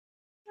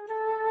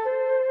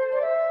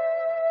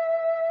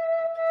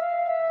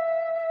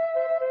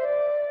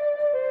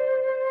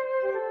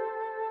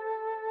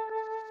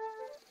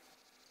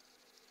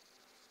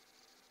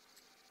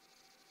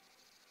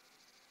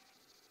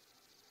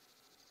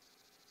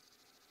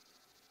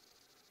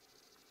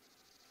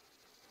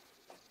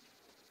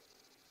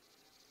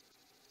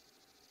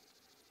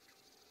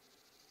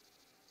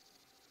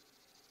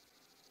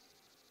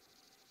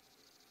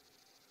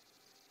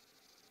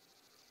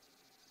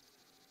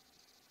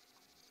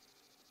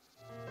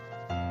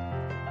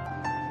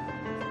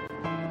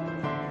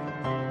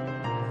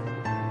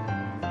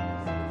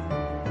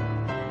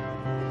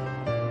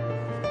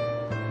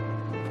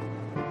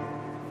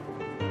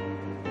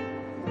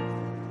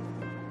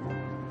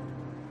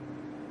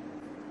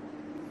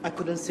I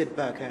couldn't sit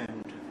back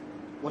and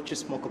watch you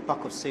smoke a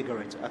pack of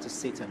cigarettes at a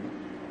sit-in.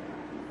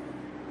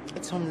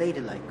 It's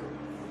unladylike.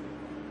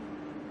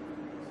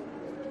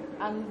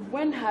 And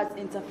when has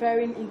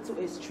interfering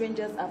into a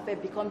stranger's affair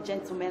become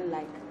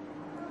gentlemanlike?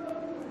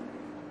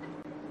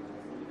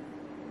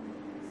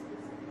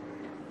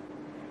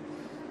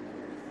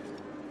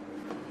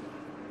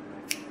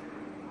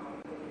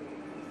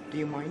 Do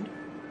you mind?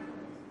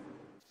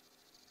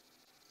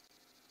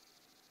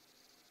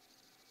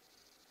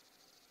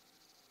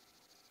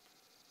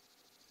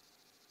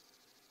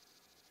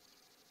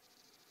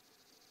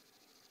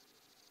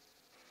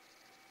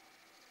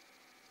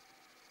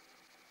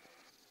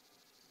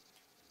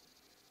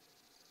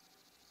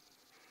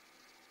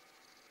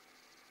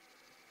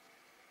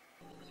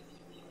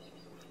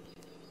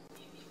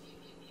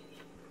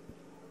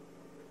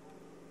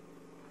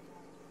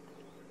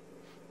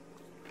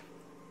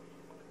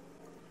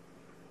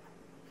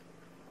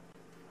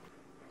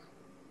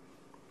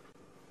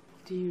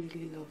 Do you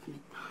really love me?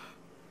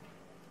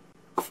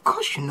 Of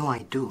course you know I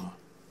do.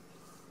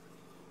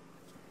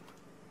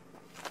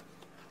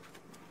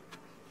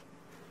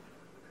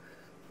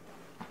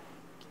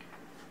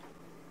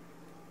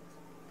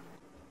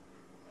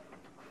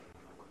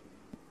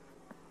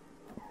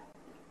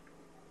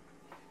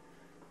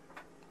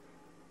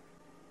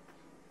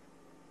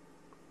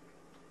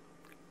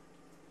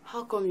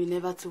 How come you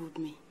never told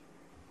me?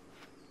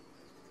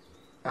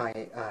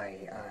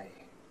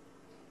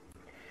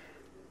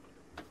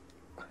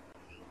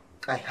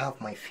 I have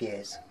my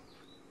fears.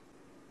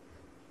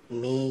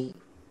 Me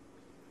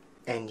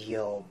and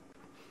your...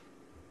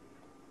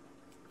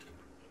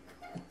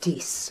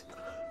 this.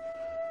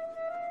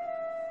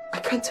 I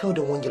can't tell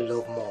the one you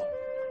love more.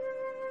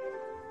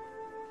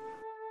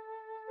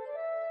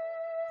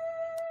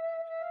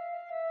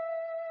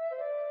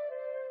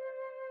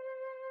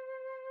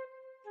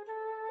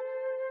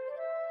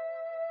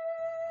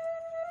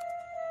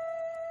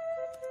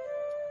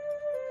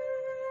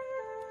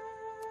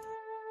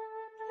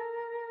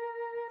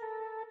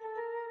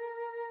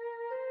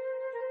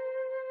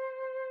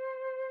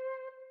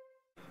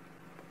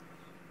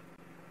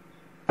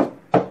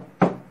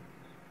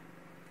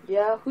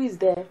 Yeah, who is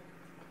there?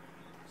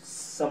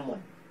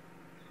 Someone.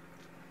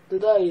 The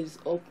door is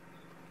up.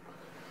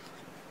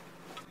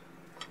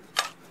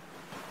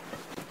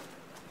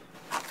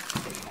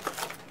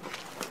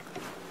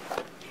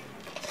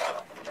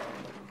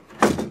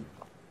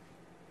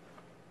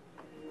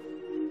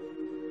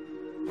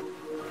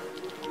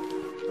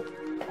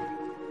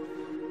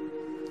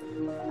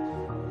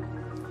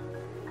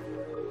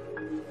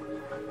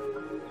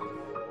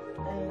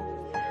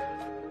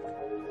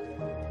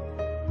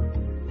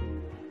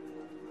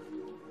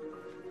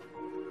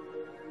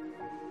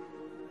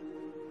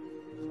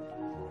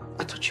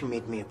 You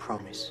made me a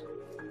promise.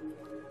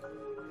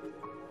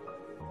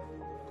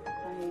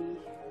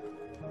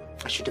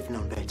 I should have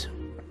known better.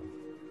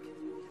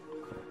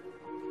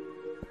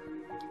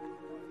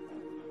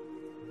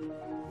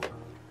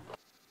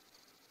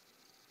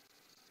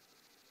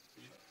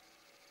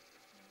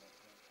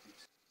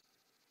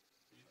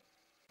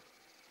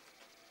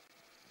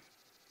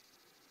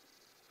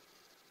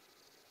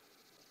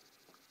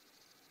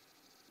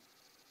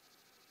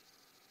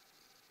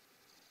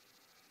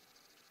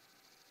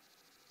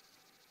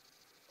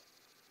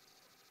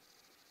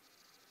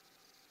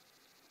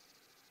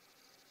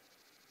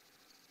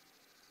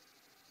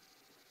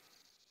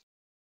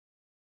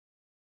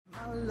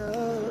 My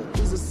love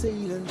is a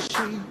sailing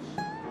ship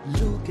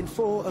looking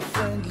for a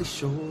friendly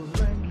shore.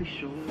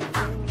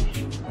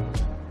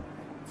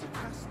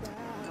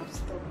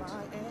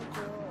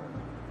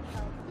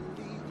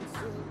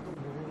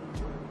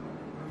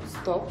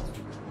 Stop?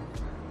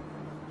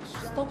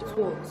 Stopped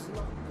what?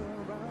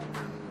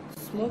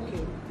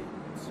 Smoking?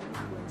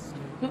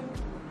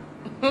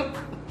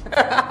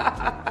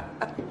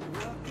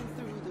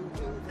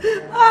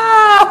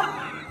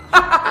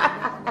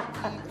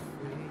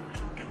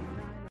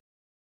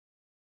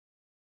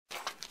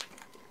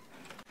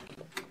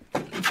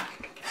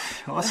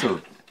 What's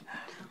up?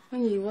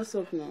 Honey, what's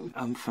up now?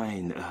 I'm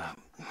fine.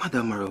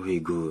 Madam Mara, where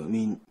you go? I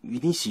mean, we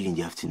didn't see you in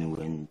the afternoon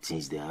when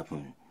things they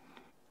happen.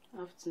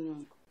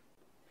 Afternoon.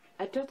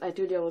 I thought I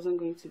told you I wasn't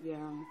going to be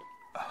around.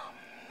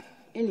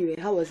 Anyway,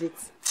 how was it?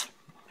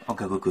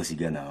 Okay, go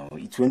cigar now.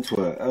 It went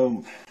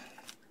well.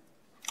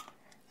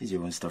 This is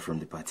your own stuff from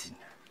the party.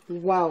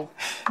 Wow.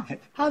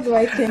 How do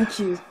I thank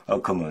you? Oh,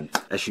 come on.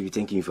 I should be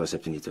thanking you for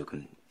accepting the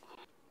token.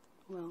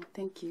 Well,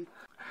 thank you.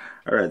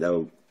 Alright,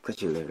 I'll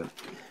catch you later.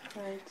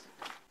 Alright.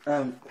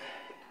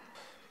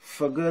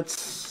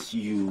 Forgot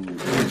you...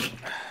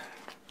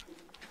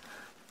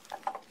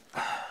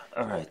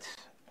 Alright.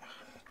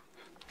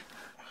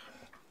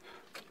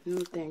 No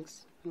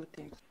thanks. No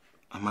thanks.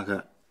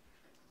 Amaga,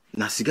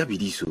 na cigar be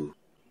this o.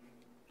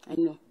 I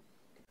know.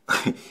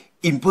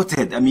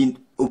 Imported, I mean,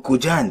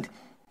 Okojand.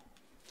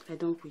 I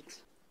don't quit.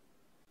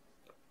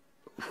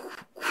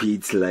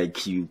 Quit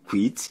like you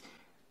quit?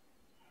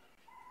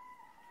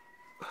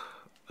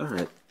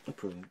 Alright, no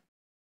problem.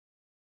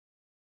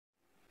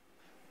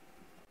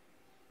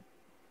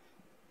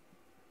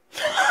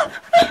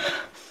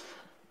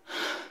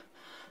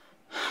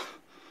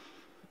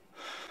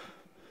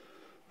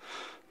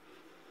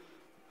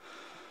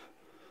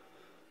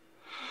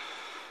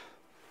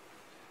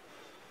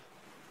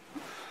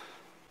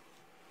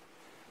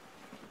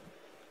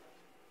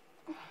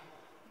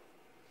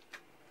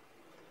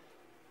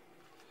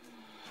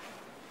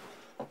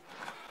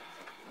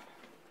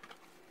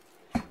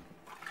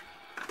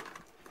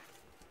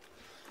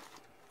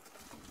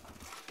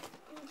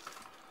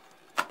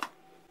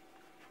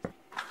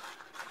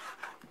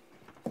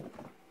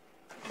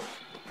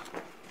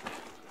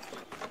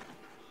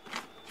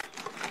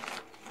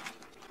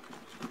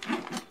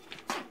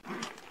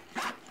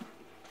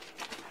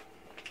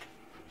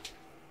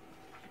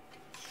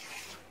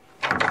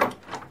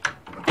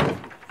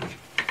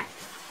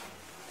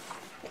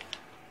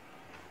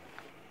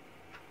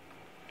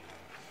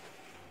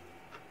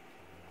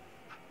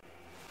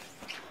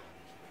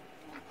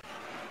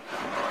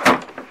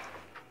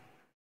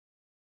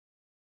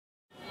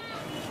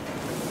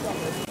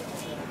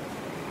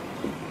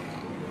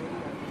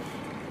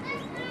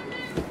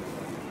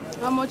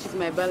 How much is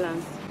my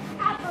balance?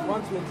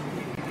 120.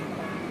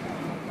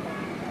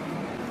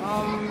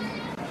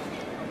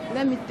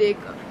 Let me take.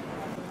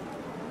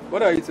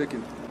 What are you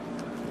taking?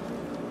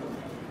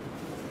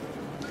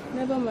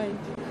 Never mind.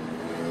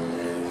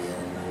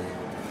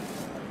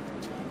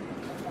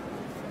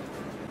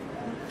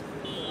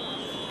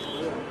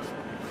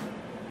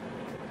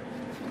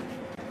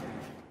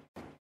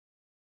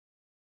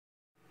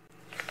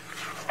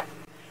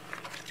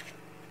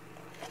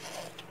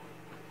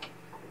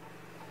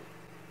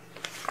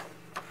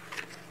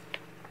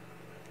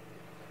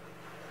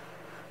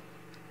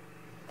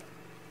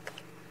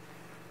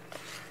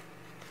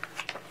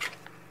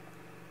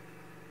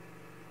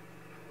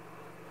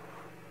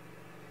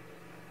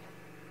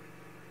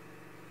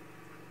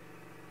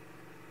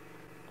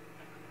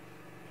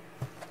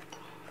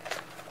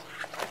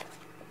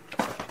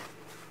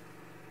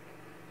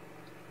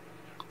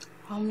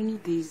 How many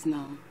days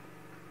now?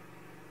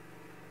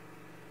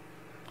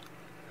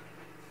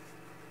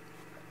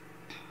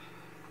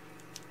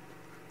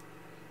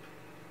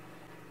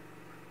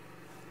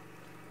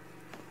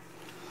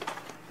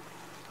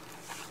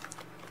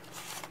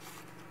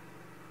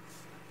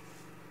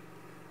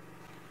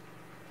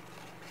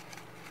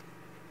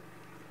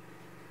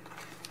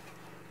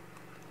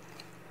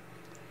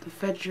 The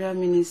Federal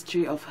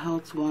Ministry of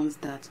Health warns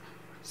that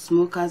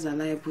smokers are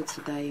liable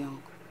to die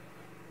young.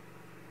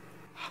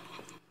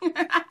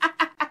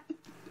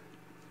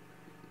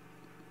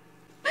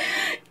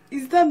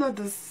 Is that not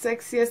the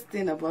sexiest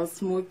thing about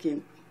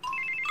smoking?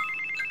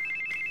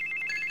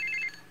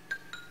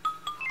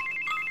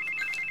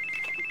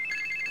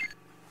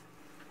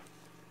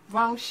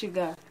 Brown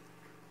sugar.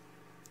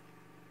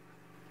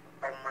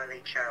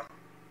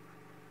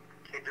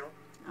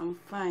 I'm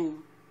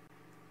fine.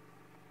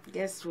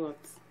 Guess what?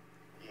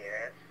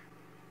 Yes.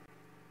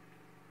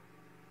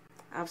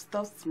 I've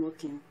stopped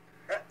smoking.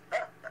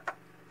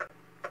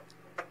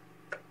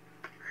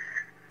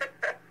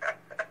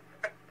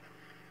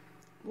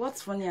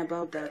 What's funny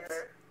about that?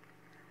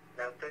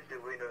 Now touch the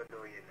window,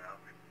 know you now.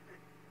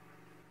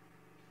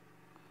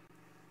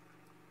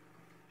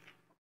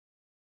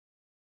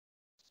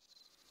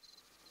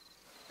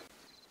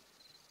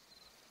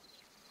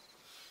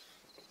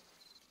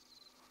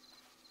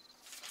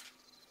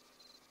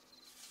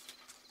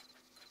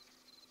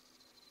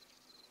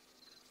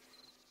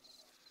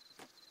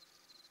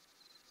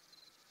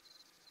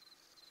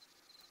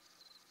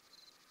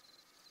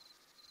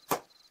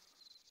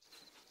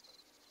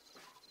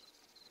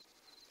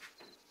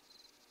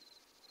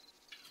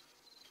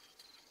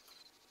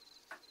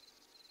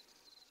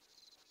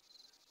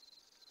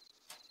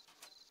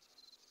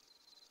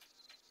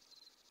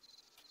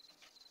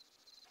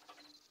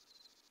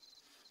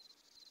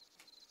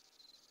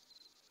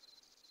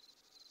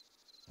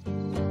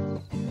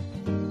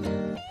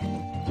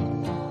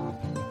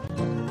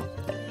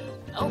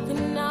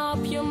 Open up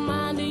your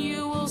mind and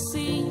you will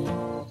see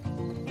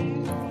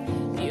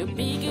you're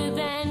bigger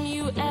than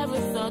you ever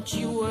thought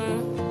you were.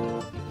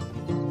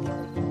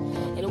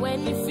 And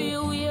when you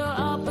feel you're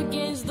up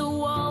against the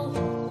wall,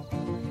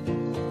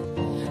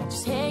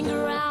 just hang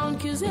around,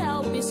 'cause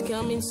help is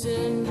coming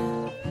soon.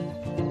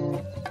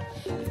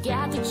 You've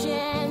got the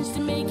chance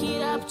to make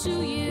it up to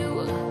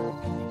you,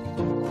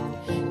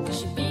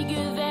 'cause you're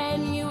bigger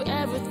than you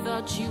ever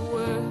thought you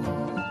were.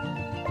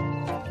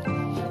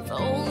 If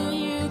only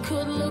you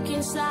could look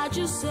inside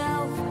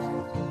yourself.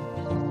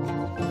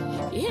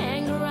 You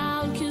hang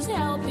around, 'cause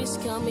help is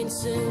coming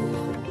soon.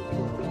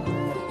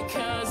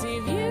 'Cause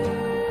if you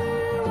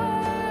were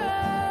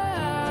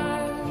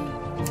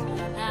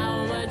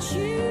how much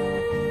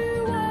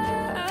you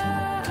were,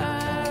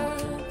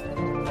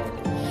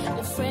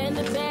 a friend,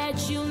 I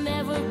bet you'll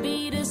never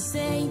be the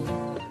same,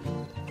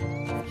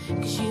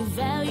 'cause you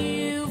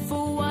value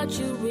for what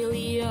you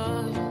really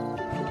are.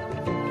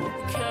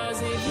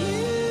 'Cause if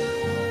you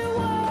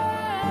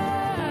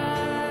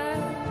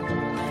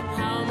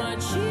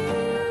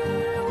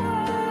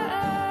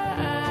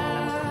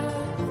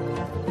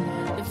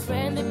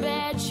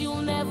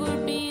you'll never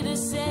be the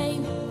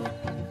same,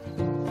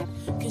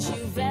 'cause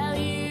you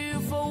value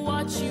for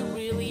what you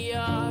really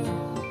are.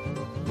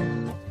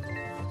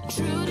 The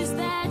truth is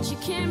that you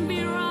can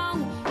be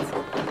wrong. I'm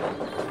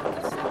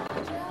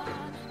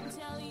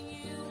telling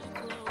you to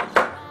close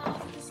your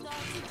eyes and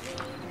start to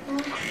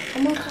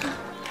Ebuka.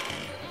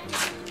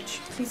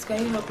 Please, can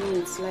you help me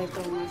with light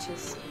or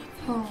matches?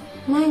 Oh,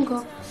 mine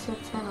got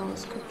soaked when I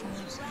was cooking.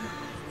 So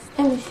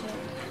let me show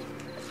you.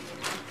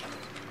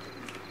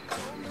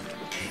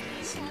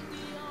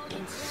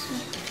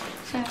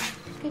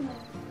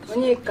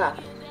 Onyeka.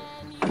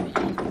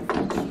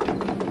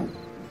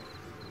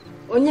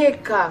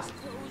 Onyeka.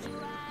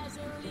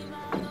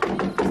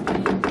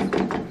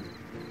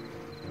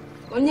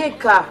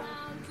 Onyeka.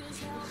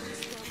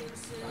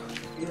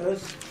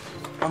 Yes.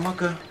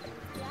 Amaka.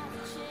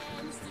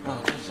 Oh,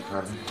 what's the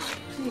problem?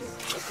 Please,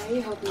 can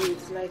you help me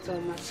with lighter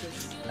or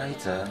matches?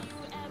 Lighter?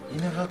 You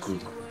never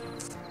cook.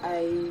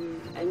 I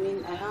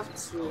mean, I have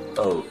to.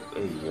 Oh,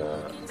 hey,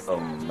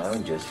 my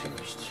own just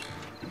finished.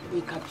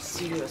 We can be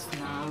serious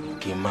now.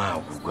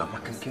 Kema,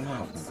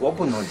 what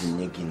not the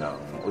Neki now?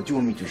 What do you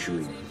want me to show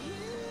you?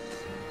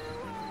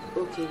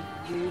 Okay,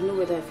 you know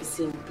whether I feel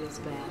same place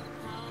by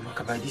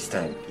Maka, by this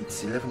time,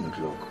 it's 11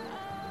 o'clock.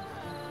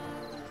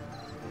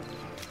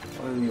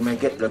 Oh, you might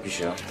get lucky,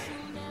 sure.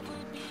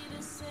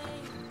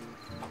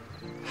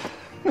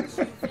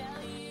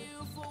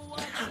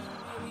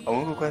 I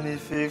won't go any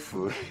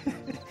faithful.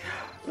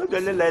 Look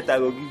at the light I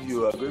will give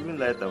you. I'll even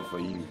light them for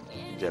you.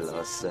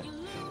 Jealous.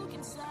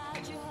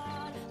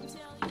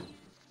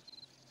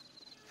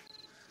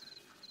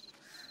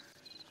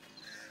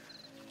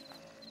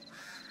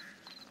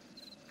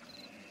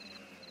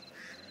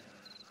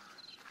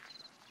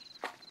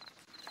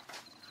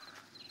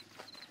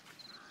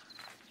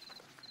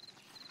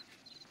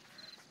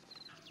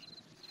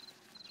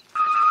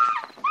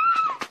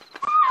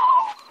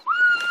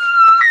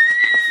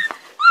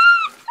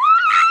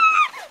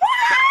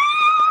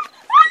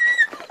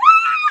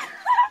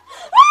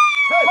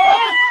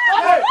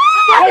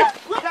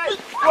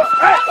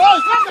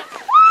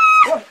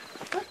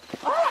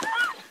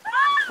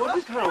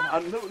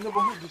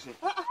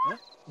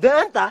 They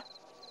enter.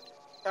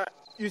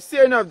 You see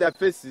any of their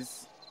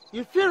faces?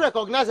 You feel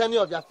recognize any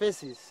of their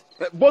faces?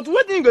 But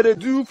what are you gonna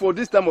do for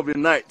this time of the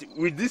night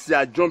with this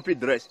jumpy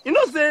dress? You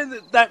know, say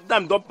that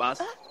time don't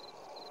pass.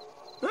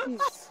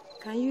 Please,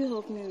 can you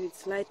help me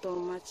with light or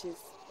matches?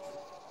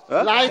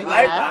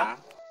 Lighter?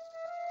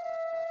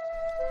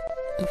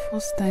 The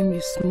first time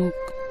you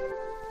smoke,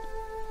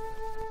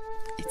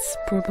 it's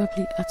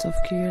probably out of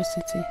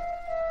curiosity.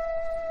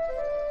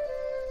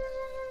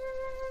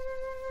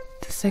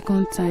 The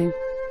second time,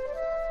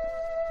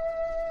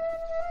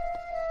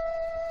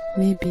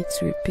 maybe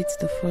to repeat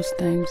the first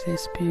time's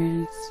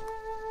experience.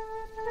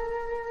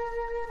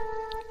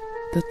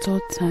 The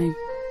third time,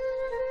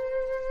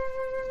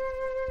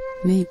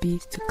 maybe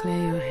to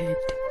clear your head.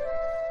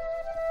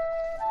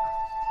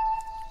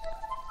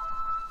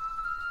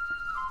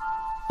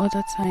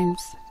 Other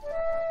times,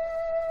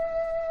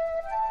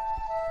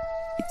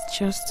 it's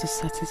just to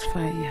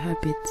satisfy a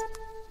habit.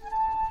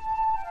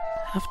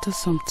 After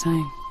some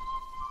time,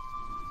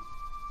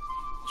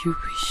 you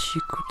wish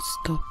you could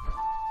stop.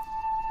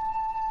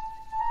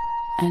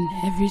 And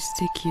every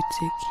stick you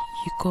take,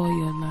 you call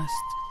your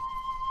last.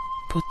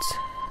 But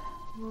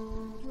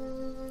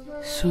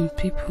some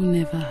people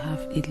never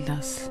have a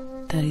last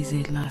that is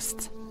a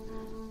last.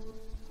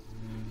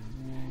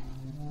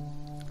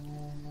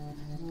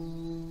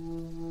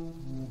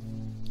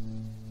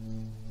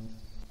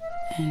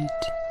 And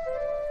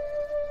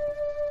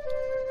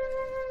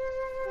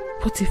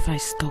what if I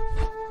stop?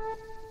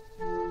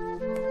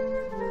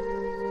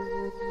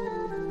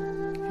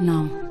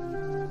 Now.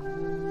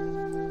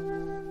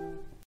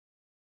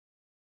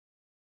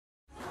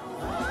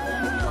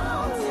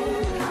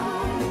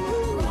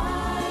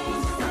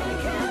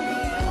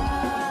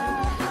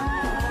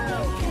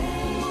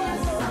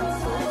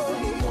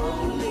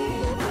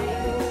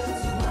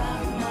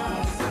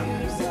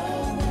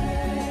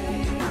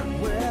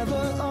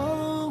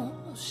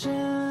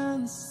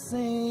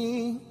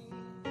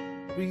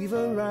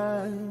 River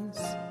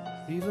rise,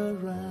 river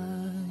rise.